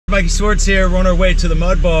Mikey Swartz here. We're on our way to the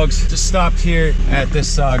MudBogs. Just stopped here at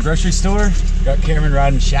this grocery store. Got Cameron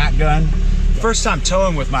riding shotgun. First time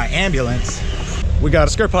towing with my ambulance. We got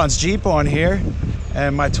a Skirt Pond's Jeep on here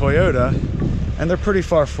and my Toyota, and they're pretty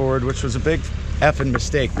far forward, which was a big effing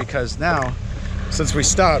mistake because now, since we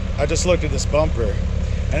stopped, I just looked at this bumper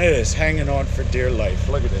and it is hanging on for dear life.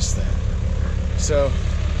 Look at this thing. So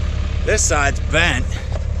this side's bent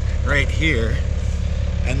right here,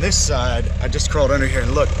 and this side, I just crawled under here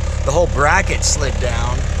and look, the whole bracket slid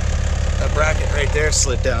down. That bracket right there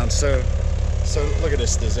slid down. So look at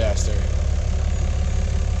this disaster.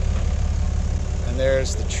 And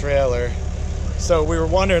there's the trailer. So we were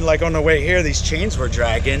wondering, like on the way here, these chains were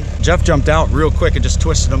dragging. Jeff jumped out real quick and just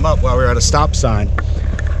twisted them up while we were at a stop sign.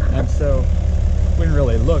 And so we didn't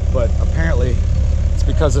really look, but apparently it's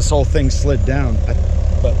because this whole thing slid down.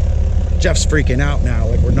 But Jeff's freaking out now,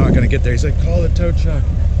 like we're not gonna get there. He's like, call the tow truck.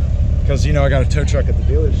 Because you know I got a tow truck at the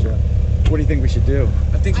dealership. What do you think we should do?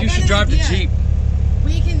 I think you should drive the Jeep.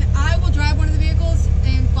 I will drive one of the vehicles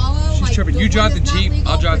and follow. She's tripping. You drive the Jeep,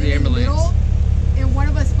 legal, I'll drive the ambulance. And one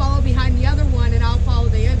of us follow behind the other one and I'll follow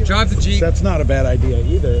the ambulance. Drive the Jeep. That's not a bad idea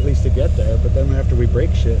either, at least to get there, but then after we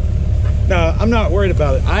break shit. No, I'm not worried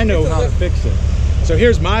about it. I know how to fix it. So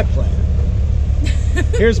here's my plan.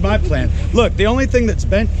 Here's my plan. Look, the only thing that's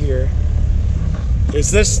bent here is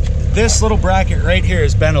this little bracket right here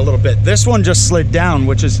is bent a little bit. This one just slid down,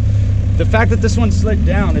 which is, the fact that this one slid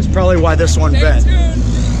down is probably why this one bent.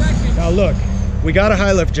 Now look, we got a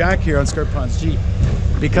high lift jack here on Skirt Pond's Jeep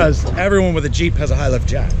because everyone with a Jeep has a high lift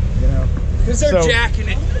jack, you know? Because they're jacking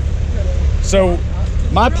it. So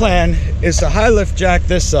my plan is to high lift jack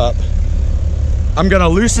this up. I'm gonna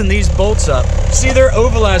loosen these bolts up. See, they're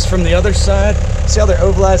ovalized from the other side. See how they're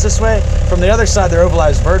ovalized this way? From the other side, they're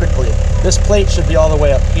ovalized vertically. This plate should be all the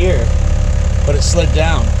way up here, but it slid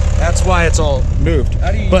down. That's why it's all moved.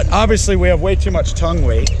 But obviously we have way too much tongue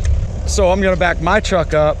weight. So I'm gonna back my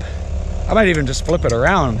truck up. I might even just flip it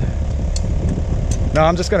around. No,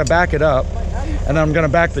 I'm just gonna back it up, and then I'm gonna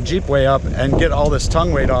back the Jeep way up and get all this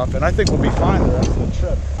tongue weight off, and I think we'll be fine the rest of the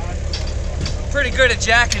trip. Pretty good at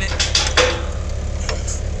jacking it.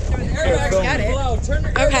 Got it.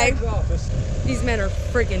 Okay. These men are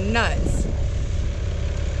freaking nuts.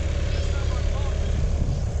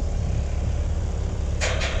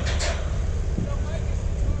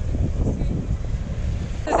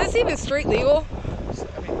 Is this even street legal?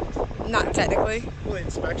 I mean, not technically. Well, the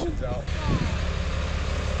inspection's out.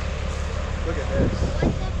 Look at this.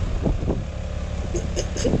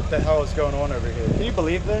 What the hell is going on over here? Can you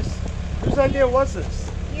believe this? Whose idea was this?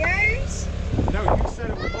 Yours? No, you said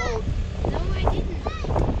it was old. No, I didn't.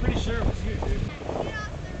 I'm pretty sure it was you, dude. Get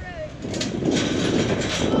off the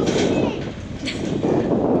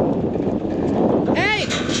road. Hey!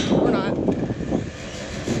 We're not. I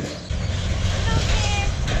don't care.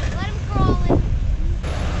 Let him crawl in.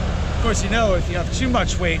 Of course, you know, if you have too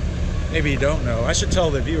much weight, maybe you don't know. I should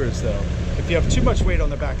tell the viewers, though. If you have too much weight on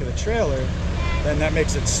the back of the trailer, then that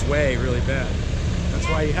makes it sway really bad. That's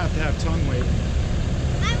why you have to have tongue weight.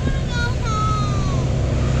 I want to go home.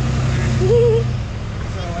 So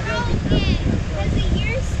I gotta be careful. Because of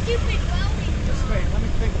your stupid welding. Just wait, let me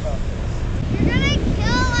think about this. You're going to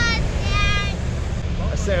kill us, Dad.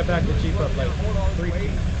 I say I back the Jeep up like 3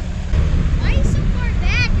 feet. Why are you so far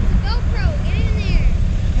back? It's a GoPro. Get in there.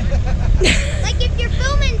 Like if you're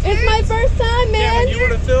filming turds. It's my first time, man. Yeah, you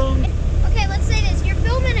would have filmed. Okay, let's say this. You're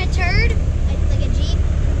filming a turd. Like a Jeep. A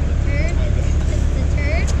turd. It's a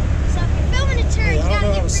turd. So if you're filming a turd, you gotta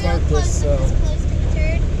get real close to the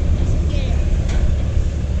turd. Just get it.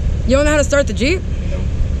 You don't know how to start the Jeep?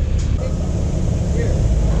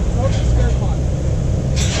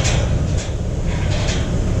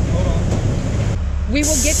 We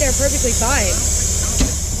will get there perfectly fine.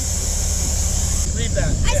 Leave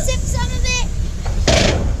that. I sipped some of it.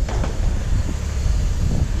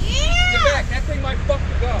 Yeah! Get back, that thing might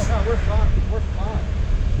fucking go. No, we're fine. We're fine.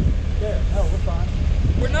 Yeah, no, we're fine.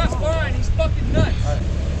 We're not fine, he's fucking nuts. All right.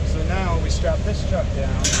 So now we strap this truck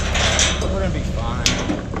down. We're gonna be fine.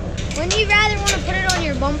 Wouldn't you rather want to put it on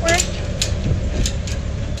your bumper?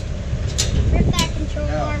 Rip that control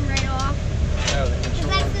arm right off. No, the Because control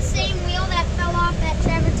that's arm. the same wheel that fell off at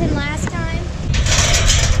Trevorton last time.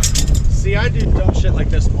 See, I do dumb shit like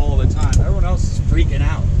this all the time. Everyone else is freaking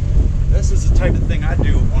out. This is the type of thing I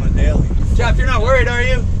do on a daily. Jeff, you're not worried, are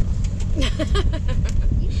you?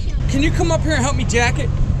 Can you come up here and help me jack it?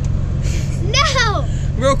 No!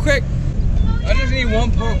 Real quick. I just need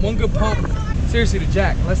one pump, one good pump. Seriously, to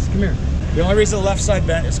jack. Let's come here. The only reason the left side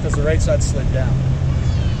bent is because the right side slid down.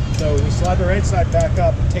 So we slide the right side back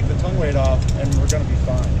up and take the tongue weight off, and we're gonna be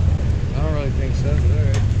fine. I don't really think so, but all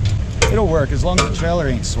right. work as long as the trailer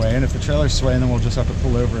ain't swaying. If the trailer's swaying, then we'll just have to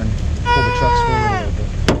pull over and pull the trucks forward a little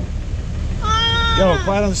bit. Yo,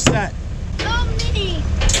 quiet on the set. So many.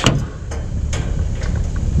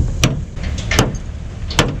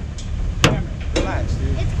 Cameron, relax,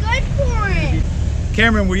 dude. It's good for it.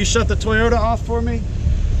 Cameron, will you shut the Toyota off for me?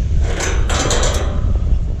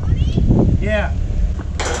 Yeah.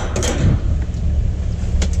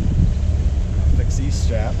 Fix these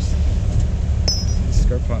straps.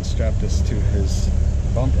 Scarpon strapped this to his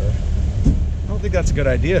bumper. I don't think that's a good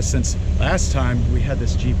idea since last time we had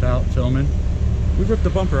this Jeep out filming, we ripped the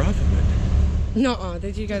bumper off of it. Nuh-uh,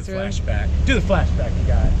 did you guys really? Flashback. Do the flashback, you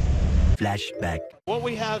guys. Flashback. What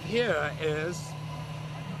we have here is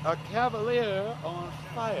a Cavalier on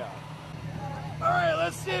fire. All right,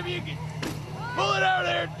 let's see if you can pull it out of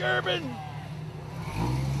there, Durbin.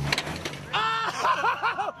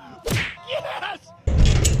 Ah! Yes!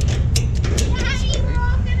 Daddy, we're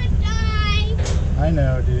all gonna die. I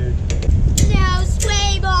know, dude. No,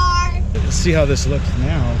 sway bar. Let's see how this looks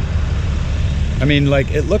now. I mean, like,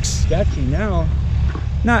 it looks sketchy now.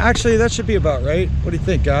 No, actually, that should be about right. What do you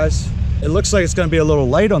think, guys? It looks like it's gonna be a little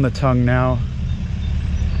light on the tongue now.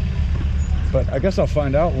 But I guess I'll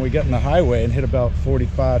find out when we get in the highway and hit about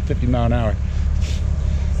 45, 50 mile an hour.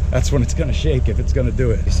 That's when it's gonna shake, if it's gonna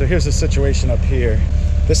do it. So here's the situation up here.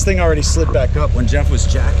 This thing already slid back up when Jeff was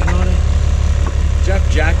jacking on it. Jeff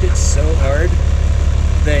jacked it so hard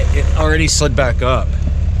that it already slid back up.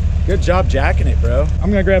 Good job jacking it, bro. I'm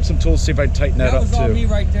gonna grab some tools, see if I can tighten that up too. That was all me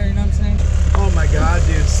right there, you know what I'm saying? Oh my God,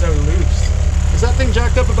 dude, it's so loose. Is that thing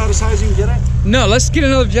jacked up about as high as you can get it? No, let's get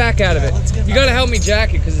another jack out of it. let's get You gotta help me jack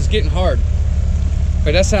it because it's getting hard.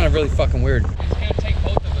 Wait, that sounded really fucking weird. It's gonna take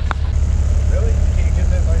both of us. Really? Can you get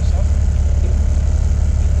that by yourself?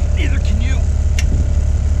 Neither can you.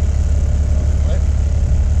 What?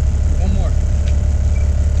 One more.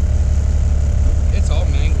 It's all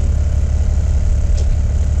mangled.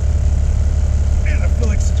 Man, I feel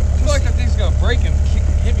like such a I feel like that thing's gonna break and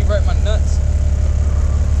hit me right in my nuts.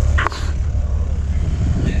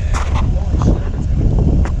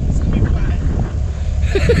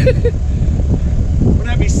 Wouldn't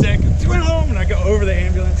that be sick? I went home and I go over the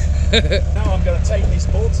ambulance. Now I'm gonna tighten these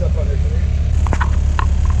bolts up under here.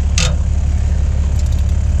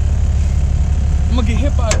 I'm gonna get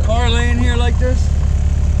hit by a car laying here like this.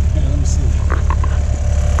 Yeah, let me see that.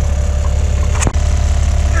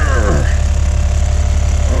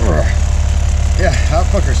 Yeah, that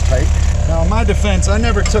fucker's tight. Now in my defense, I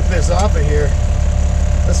never took this off of here.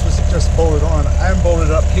 This was just bolted on. I bolted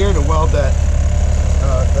it up here to weld that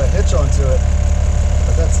the hitch onto it,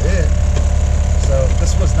 but that's it. So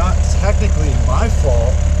this was not technically my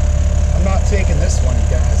fault. I'm not taking this one, you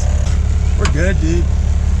guys. We're good, dude.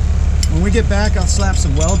 When we get back, I'll slap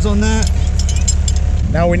some welds on that.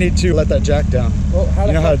 Now we need to let that jack down. Well,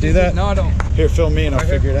 You know how to do that? No, I don't. Here, film me and I'll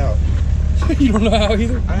figure it out. You don't know how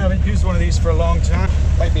either? I haven't used one of these for a long time.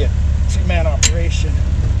 Might be a two-man operation.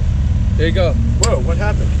 There you go. Whoa, what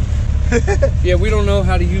happened? Yeah, we don't know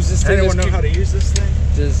how to use this thing. Anyone know how to use this thing?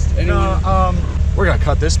 Does anyone? No, we're gonna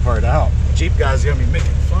cut this part out. Jeep guy's gonna be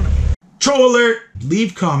making fun of me. Troll alert!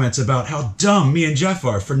 Leave comments about how dumb me and Jeff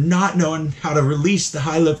are for not knowing how to release the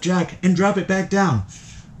high lift jack and drop it back down.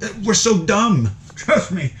 We're so dumb.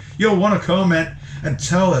 Trust me, you'll want to comment and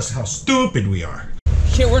tell us how stupid we are.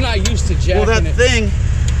 Yeah, we're not used to jacking Well, that it. thing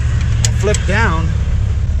flipped down.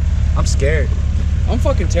 I'm scared. I'm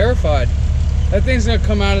fucking terrified. That thing's gonna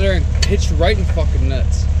come out of there and hit you right in fucking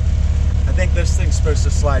nuts. I think this thing's supposed to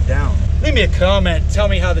slide down. Leave me a comment, tell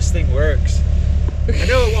me how this thing works. I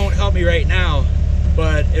know it won't help me right now,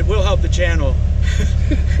 but it will help the channel.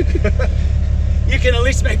 You can at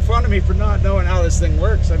least make fun of me for not knowing how this thing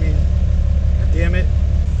works. I mean, God damn it.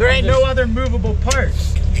 There ain't no other movable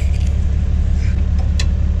parts.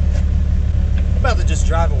 I'm about to just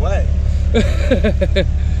drive away.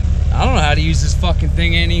 I don't know how to use this fucking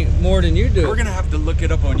thing any more than you do. We're gonna have to look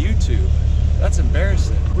it up on YouTube. That's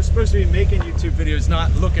embarrassing. We're supposed to be making YouTube videos,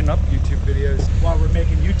 not looking up YouTube videos while we're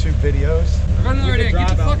making YouTube videos. I got another idea. Get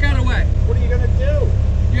the fuck out of the way. What are you gonna do?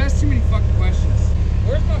 You ask too many fucking questions.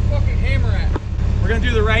 Where's my fucking hammer at? We're gonna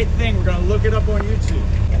do the right thing. We're gonna look it up on YouTube.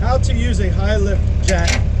 How to use a high lift jack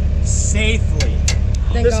safely.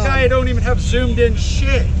 Thank This God. guy don't even have zoomed in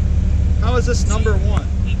shit. How is this number one?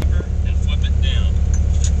 And flip it down.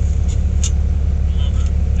 Remember,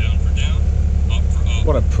 down for down, up for up.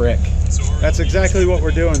 What a prick. That's exactly what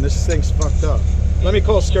we're doing. This thing's fucked up. Let me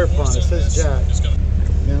call Scarpon. It says jack.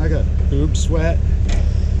 Man, I got boob sweat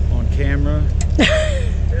on camera.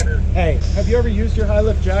 Hey, have you ever used your high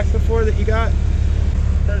lift jack before that you got?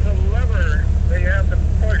 There's a lever that you have to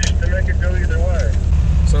push to make it go either way.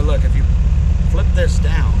 So look, if you this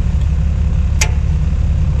down,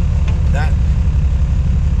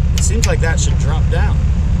 it seems like that should drop down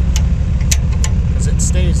because it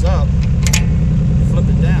stays up. Flip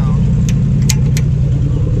it down.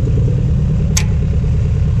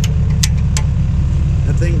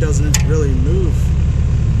 That thing doesn't really move.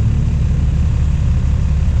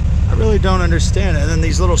 I really don't understand it. And then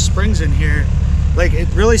these little springs in here, like it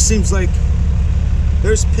really seems like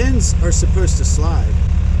those pins are supposed to slide.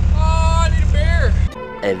 Oh, I need a bear.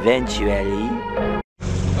 Eventually.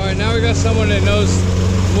 All right, now we got someone that knows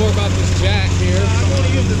more about this jack here. I'm going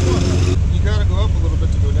to use this one. You got to go up a little bit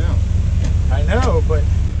to go down. I know, but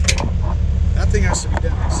that thing has to be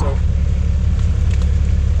down, so.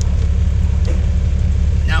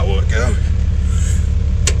 Now will it go?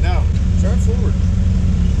 No. Try forward.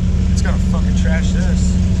 It's gonna fucking trash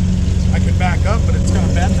this. I could back up, but it's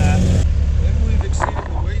gonna bend that. I believe exceeded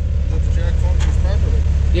the weight that the jack functions properly.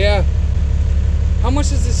 Yeah. How much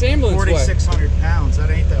does this ambulance weigh? 4,600 pounds. That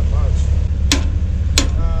ain't that much.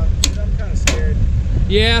 Dude, I'm kind of scared.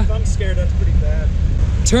 Yeah. If I'm scared, that's pretty bad.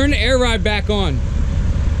 Turn the air ride back on.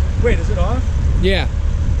 Wait, is it off? Yeah.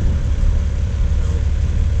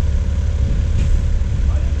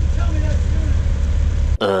 Why didn't you tell me that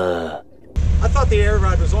sooner? I thought the air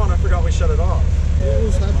ride was on. I forgot we shut it off. What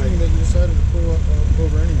was happening that you decided to pull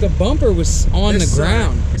over anyway? The bumper was on This the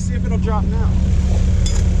ground. side. Let's see if it'll drop now.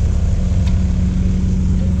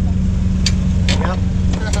 Yep.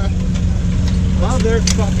 Well, they're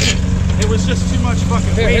fucking. It was just too much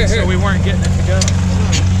fucking weight, so we weren't getting it to go.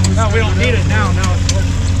 No, we don't need it now. Now it's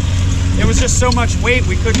working. It was just so much weight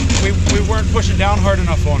we couldn't. We weren't pushing down hard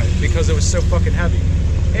enough on it because it was so fucking heavy.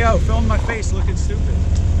 Hey, yo, film my face looking stupid.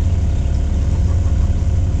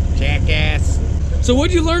 Jackass. So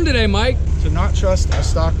what'd you learn today, Mike? To not trust a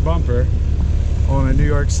stock bumper on a New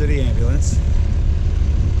York City ambulance,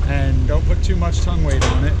 and don't put too much tongue weight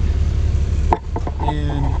on it,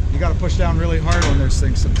 and you got to push down really hard on those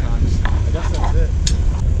things sometimes. I guess that's it.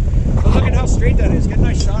 But look at how straight that is. Get a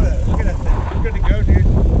nice shot at it. Look at that thing. You're good to go, dude.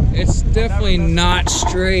 It's definitely not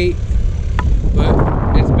straight, but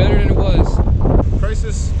it's better than it was.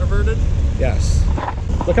 Crisis averted? Yes.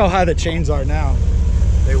 Look how high the chains are now.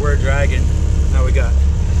 They were dragging. Now we got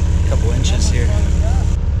a couple inches here.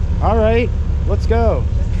 All right, let's go.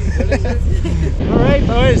 All right,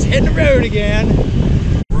 boys, hitting the road again.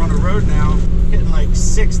 We're on the road now, hitting like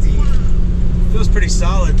 60. Feels pretty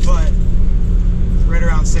solid, but right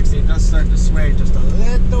around 60. It does start to sway just a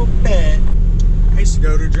little bit. I used to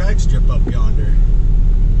go to a drag strip up yonder.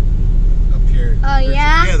 Up here. Oh,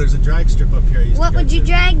 yeah? Yeah, there's a drag strip up here. What would you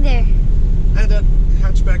drag there? I had that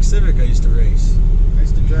hatchback Civic I used to race. I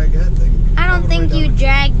used to drag that thing. I don't think you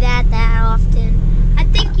drag that often. I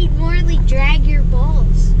think you'd morely drag your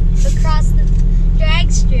balls across the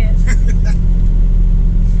drag strip.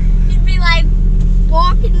 You'd be like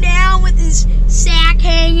walking down with his sack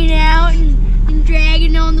hanging out and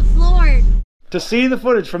dragging on the floor. To see the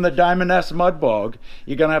footage from the Diamond S MudBog,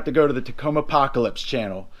 you're gonna have to go to the Tacoma Apocalypse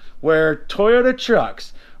channel, where Toyota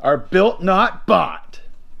trucks are built, not bought.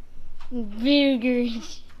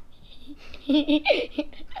 Boogers.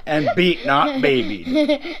 And beat, not babied.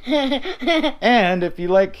 And if you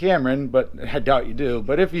like Cameron, but I doubt you do,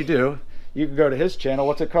 but if you do, you can go to his channel.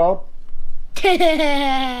 What's it called?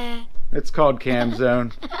 It's called Cam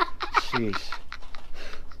Zone. Sheesh.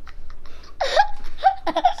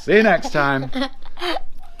 See you next time.